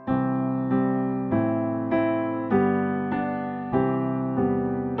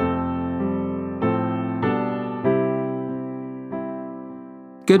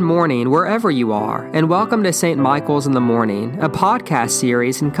Good morning, wherever you are, and welcome to St. Michael's in the Morning, a podcast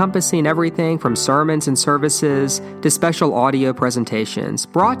series encompassing everything from sermons and services to special audio presentations,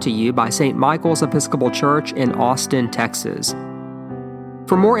 brought to you by St. Michael's Episcopal Church in Austin, Texas.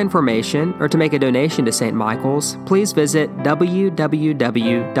 For more information or to make a donation to St. Michael's, please visit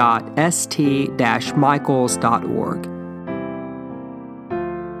www.st-michaels.org.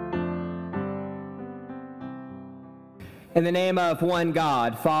 In the name of one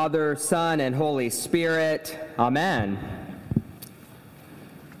God, Father, Son, and Holy Spirit, Amen.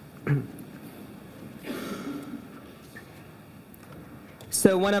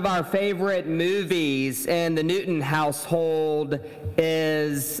 So one of our favorite movies in the Newton household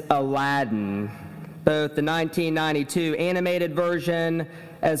is Aladdin, both the 1992 animated version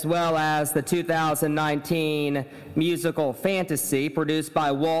as well as the 2019 musical fantasy produced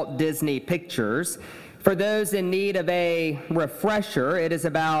by Walt Disney Pictures. For those in need of a refresher, it is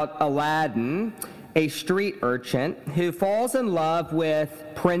about Aladdin, a street urchin who falls in love with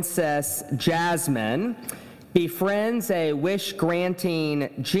Princess Jasmine, befriends a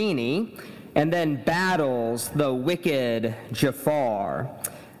wish-granting genie, and then battles the wicked Jafar.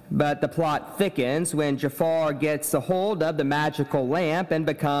 But the plot thickens when Jafar gets a hold of the magical lamp and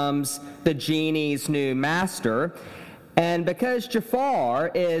becomes the genie's new master. And because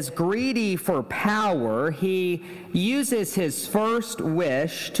Jafar is greedy for power, he uses his first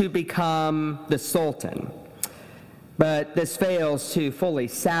wish to become the Sultan. But this fails to fully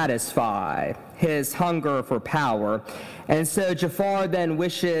satisfy his hunger for power. And so Jafar then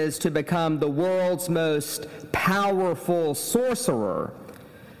wishes to become the world's most powerful sorcerer.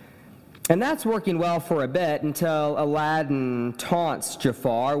 And that's working well for a bit until Aladdin taunts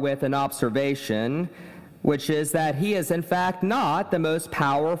Jafar with an observation, which is that he is in fact not the most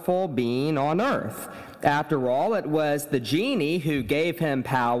powerful being on earth. After all, it was the genie who gave him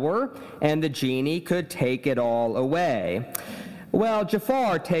power, and the genie could take it all away. Well,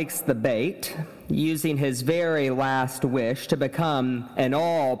 Jafar takes the bait, using his very last wish to become an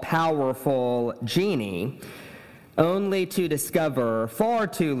all-powerful genie, only to discover far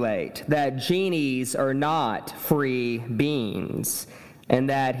too late that genies are not free beings, and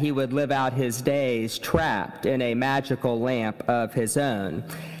that he would live out his days trapped in a magical lamp of his own.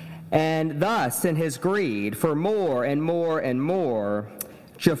 And thus, in his greed for more and more and more,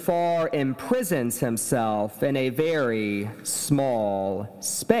 Jafar imprisons himself in a very small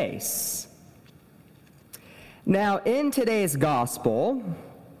space. Now, in today's gospel,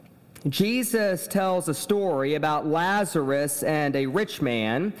 Jesus tells a story about Lazarus and a rich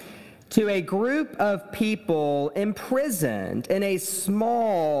man to a group of people imprisoned in a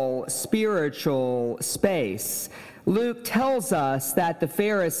small spiritual space. Luke tells us that the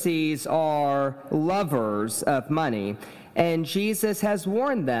Pharisees are lovers of money, and Jesus has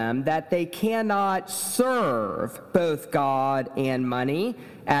warned them that they cannot serve both God and money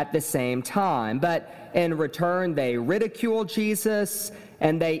at the same time. But in return, they ridicule Jesus,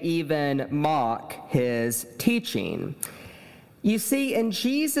 and they even mock his teaching. You see, in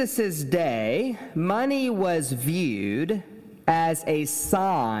Jesus' day, money was viewed as a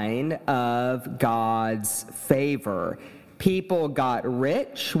sign of God's favor. People got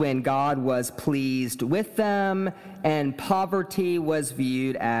rich when God was pleased with them, and poverty was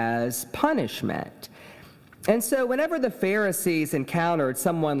viewed as punishment. And so whenever the Pharisees encountered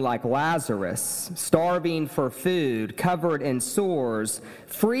someone like Lazarus, starving for food, covered in sores,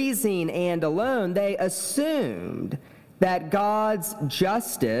 freezing and alone, they assumed that God's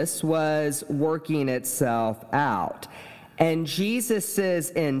justice was working itself out. And Jesus'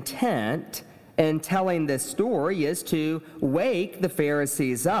 intent in telling this story is to wake the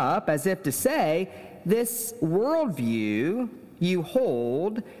Pharisees up, as if to say, this worldview you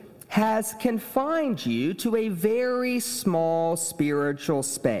hold has confined you to a very small spiritual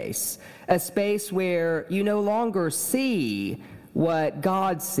space, a space where you no longer see what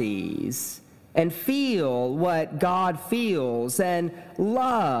God sees, and feel what God feels, and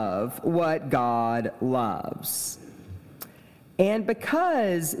love what God loves. And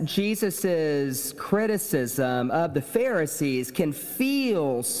because Jesus' criticism of the Pharisees can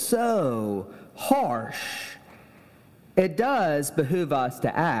feel so harsh, it does behoove us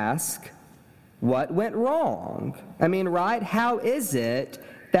to ask, what went wrong? I mean, right? How is it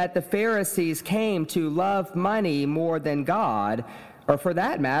that the Pharisees came to love money more than God? Or for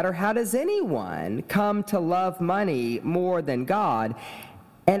that matter, how does anyone come to love money more than God?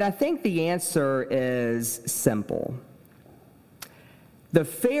 And I think the answer is simple. The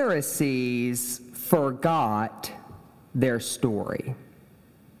Pharisees forgot their story.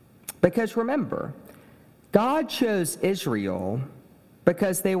 Because remember, God chose Israel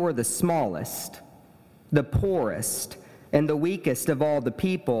because they were the smallest, the poorest, and the weakest of all the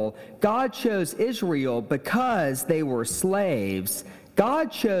people. God chose Israel because they were slaves.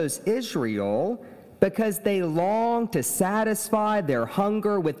 God chose Israel because they longed to satisfy their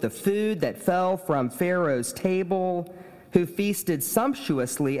hunger with the food that fell from Pharaoh's table, who feasted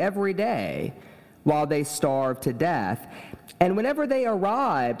sumptuously every day while they starved to death. And whenever they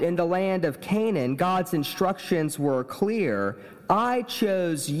arrived in the land of Canaan, God's instructions were clear. I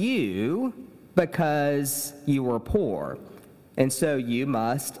chose you because you were poor, and so you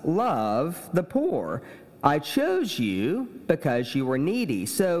must love the poor. I chose you because you were needy,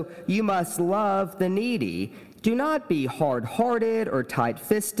 so you must love the needy. Do not be hard-hearted or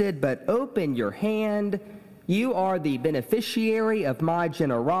tight-fisted, but open your hand. You are the beneficiary of my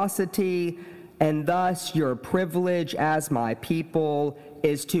generosity, and thus your privilege as my people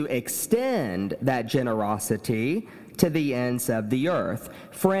is to extend that generosity to the ends of the earth.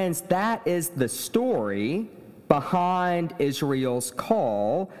 Friends, that is the story behind Israel's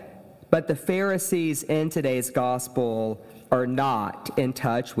call, but the Pharisees in today's gospel are not in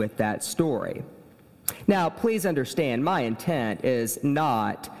touch with that story. Now, please understand, my intent is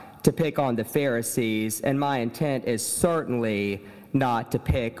not to pick on the Pharisees, and my intent is certainly not to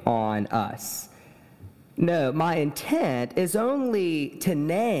pick on us. No, my intent is only to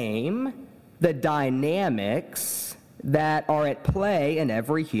name the dynamics that are at play in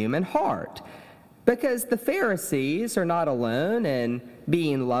every human heart. Because the Pharisees are not alone in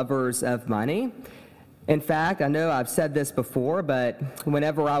being lovers of money. In fact, I know I've said this before, but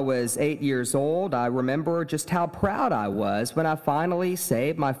whenever I was 8 years old, I remember just how proud I was when I finally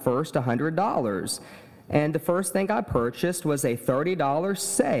saved my first $100. And the first thing I purchased was a $30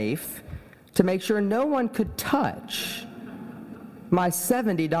 safe to make sure no one could touch my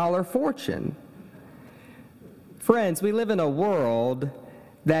 $70 fortune. Friends, we live in a world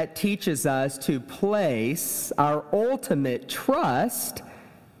that teaches us to place our ultimate trust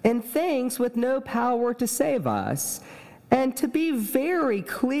in things with no power to save us. And to be very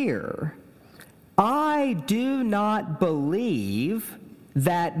clear, I do not believe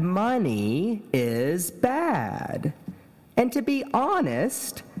that money is bad. And to be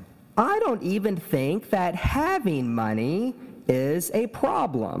honest, I don't even think that having money is a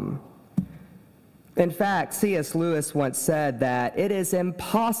problem. In fact, C.S. Lewis once said that it is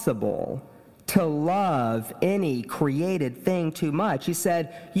impossible to love any created thing too much. He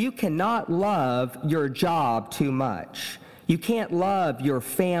said, you cannot love your job too much. You can't love your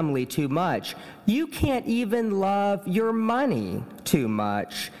family too much. You can't even love your money too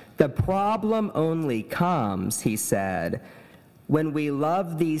much. The problem only comes, he said, when we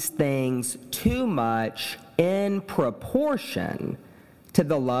love these things too much in proportion to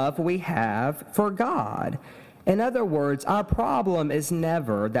the love we have for God. In other words, our problem is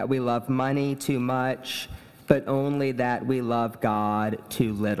never that we love money too much, but only that we love God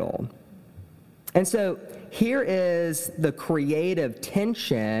too little. And so here is the creative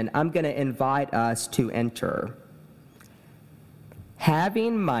tension I'm going to invite us to enter.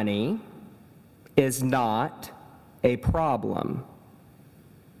 Having money is not a problem.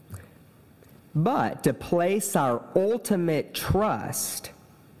 But to place our ultimate trust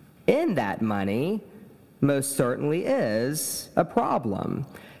in that money most certainly is a problem.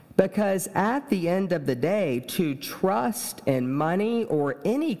 Because at the end of the day, to trust in money or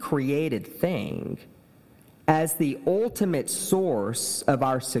any created thing as the ultimate source of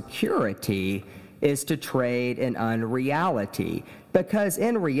our security is to trade in unreality. Because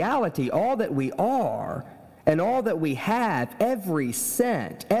in reality, all that we are and all that we have, every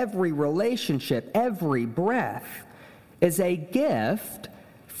cent, every relationship, every breath, is a gift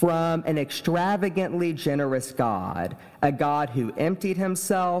from an extravagantly generous God, a God who emptied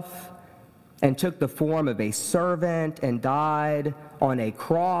himself and took the form of a servant and died on a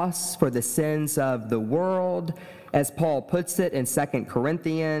cross for the sins of the world. As Paul puts it in 2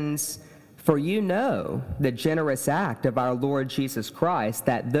 Corinthians, for you know the generous act of our Lord Jesus Christ,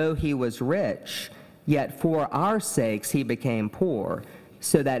 that though he was rich, yet for our sakes he became poor,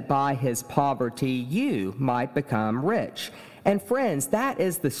 so that by his poverty you might become rich. And friends, that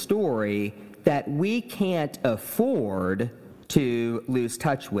is the story that we can't afford to lose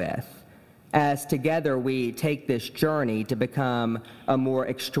touch with, as together we take this journey to become a more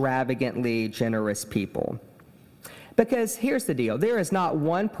extravagantly generous people. Because here's the deal, there is not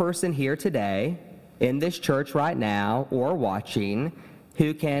one person here today in this church right now or watching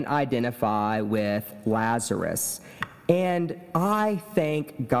who can identify with Lazarus. And I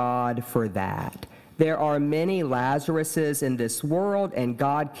thank God for that. There are many Lazaruses in this world, and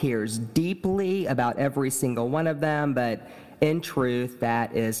God cares deeply about every single one of them, but in truth,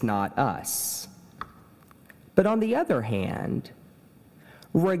 that is not us. But on the other hand,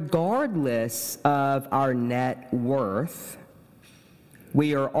 regardless of our net worth,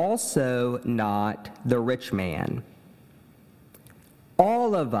 we are also not the rich man.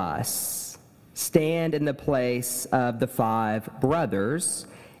 All of us stand in the place of the 5 brothers,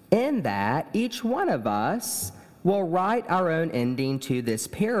 in that each one of us will write our own ending to this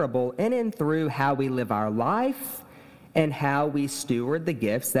parable in and through how we live our life and how we steward the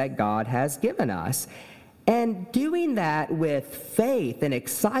gifts that God has given us. And doing that with faith and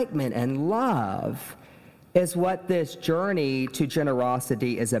excitement and love is what this journey to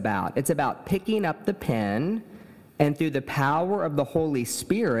generosity is about. It's about picking up the pen and through the power of the Holy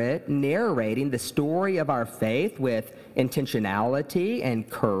Spirit, narrating the story of our faith with intentionality and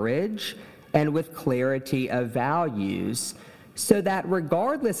courage and with clarity of values, so that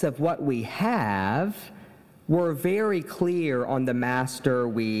regardless of what we have, we're very clear on the master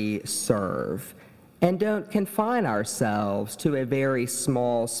we serve and don't confine ourselves to a very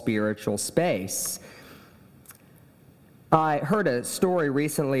small spiritual space. I heard a story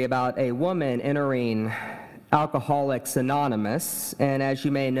recently about a woman entering Alcoholics Anonymous, and as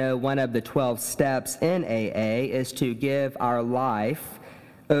you may know, one of the 12 steps in AA is to give our life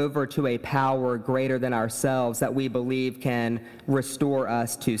over to a power greater than ourselves that we believe can restore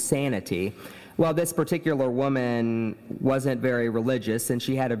us to sanity. Well, this particular woman wasn't very religious, and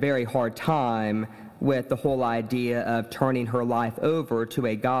she had a very hard time with the whole idea of turning her life over to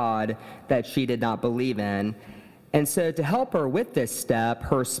a God that she did not believe in. And so to help her with this step,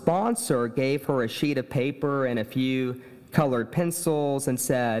 her sponsor gave her a sheet of paper and a few colored pencils and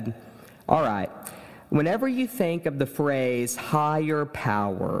said, all right, whenever you think of the phrase higher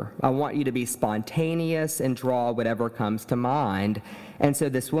power, I want you to be spontaneous and draw whatever comes to mind. And so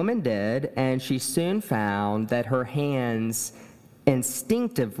this woman did, and she soon found that her hands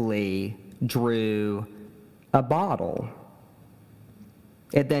instinctively drew a bottle.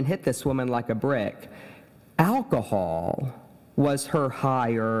 It then hit this woman like a brick. Alcohol was her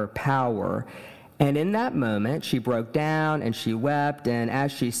higher power. And in that moment, she broke down and she wept, and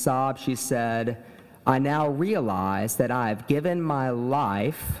as she sobbed, she said, I now realize that I've given my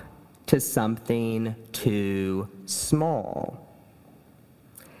life to something too small.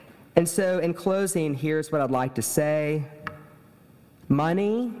 And so in closing, here's what I'd like to say.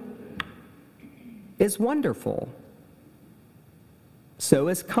 Money is wonderful. So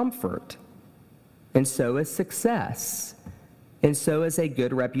is comfort. And so is success. And so is a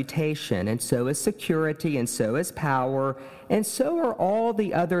good reputation. And so is security. And so is power. And so are all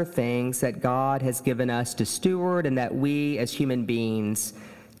the other things that God has given us to steward and that we as human beings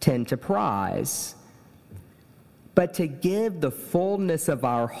tend to prize. But to give the fullness of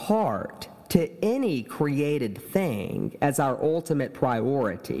our heart to any created thing as our ultimate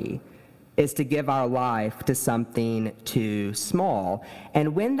priority is to give our life to something too small.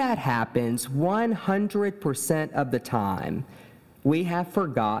 And when that happens, 100% of the time, we have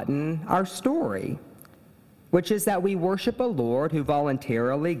forgotten our story, which is that we worship a Lord who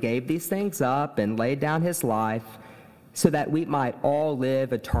voluntarily gave these things up and laid down his life so that we might all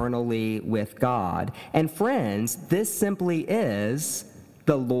live eternally with God. And friends, this simply is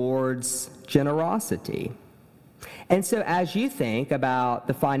the Lord's generosity. And so as you think about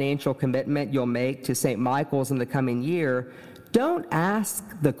the financial commitment you'll make to St. Michael's in the coming year, don't ask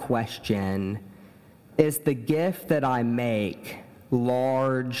the question, is the gift that I make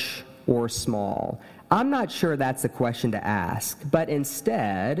large or small? I'm not sure that's a question to ask, but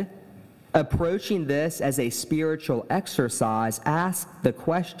instead, approaching this as a spiritual exercise, ask the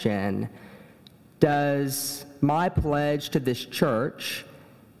question, does my pledge to this church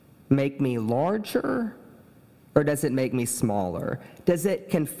make me larger? Or does it make me smaller? Does it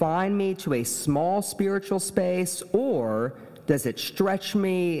confine me to a small spiritual space, or does it stretch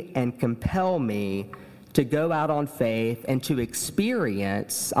me and compel me to go out on faith and to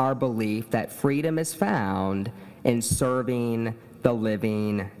experience our belief that freedom is found in serving the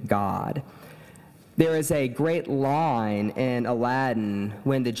living God? There is a great line in Aladdin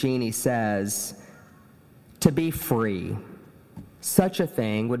when the genie says, to be free. Such a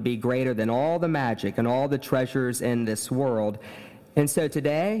thing would be greater than all the magic and all the treasures in this world. And so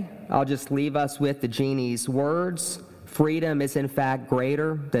today, I'll just leave us with the genie's words. Freedom is in fact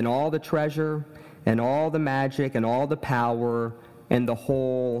greater than all the treasure and all the magic and all the power in the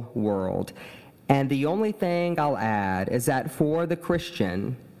whole world. And the only thing I'll add is that for the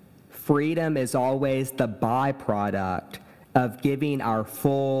Christian, freedom is always the byproduct of giving our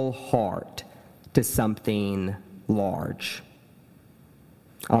full heart to something large.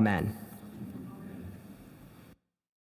 Amen.